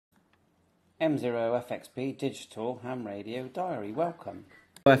M0FXB Digital Ham Radio Diary. Welcome.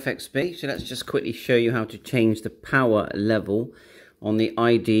 FXB, so let's just quickly show you how to change the power level on the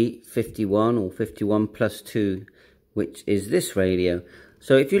ID-51 or 51 plus 2, which is this radio.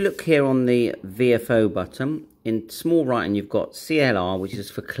 So if you look here on the VFO button, in small writing you've got CLR, which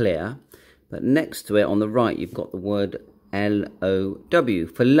is for clear, but next to it on the right you've got the word LOW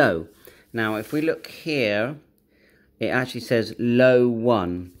for low. Now if we look here, it actually says low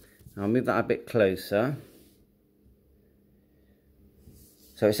 1. I'll move that a bit closer.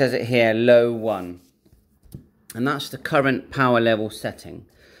 So it says it here, low 1. And that's the current power level setting.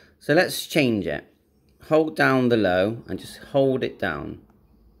 So let's change it. Hold down the low and just hold it down.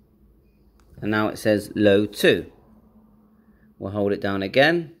 And now it says low 2. We'll hold it down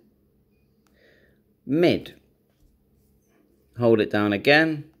again. Mid. Hold it down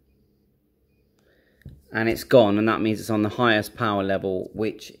again. And it's gone, and that means it's on the highest power level,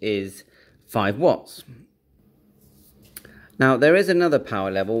 which is 5 watts. Now there is another power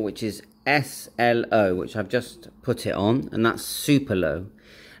level which is SLO, which I've just put it on, and that's super low.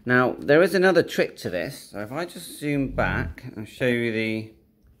 Now there is another trick to this. So if I just zoom back and show you the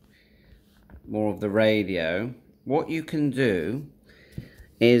more of the radio, what you can do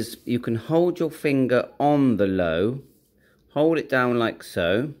is you can hold your finger on the low, hold it down like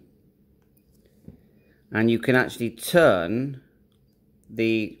so, and you can actually turn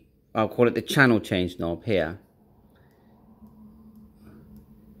the, I'll call it the channel change knob here.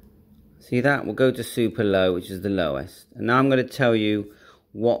 See that? We'll go to super low, which is the lowest. And now I'm going to tell you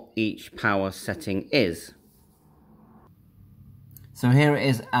what each power setting is. So here it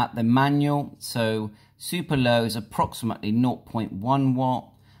is at the manual. So super low is approximately 0.1 watt.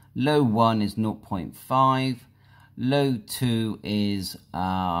 Low 1 is 0.5. Low 2 is,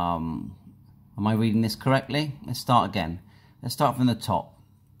 am I reading this correctly? Let's start again. Let's start from the top.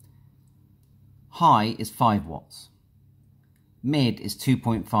 High is 5 watts. Mid is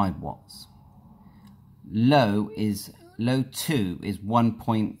 2.5 watts. Low 2 is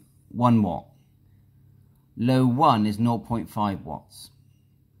 1.1 watt. Low 1 is 0.5 watts.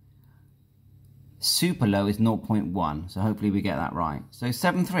 Super low is 0.1. So hopefully we get that right. So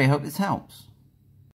 7.3, I hope this helps.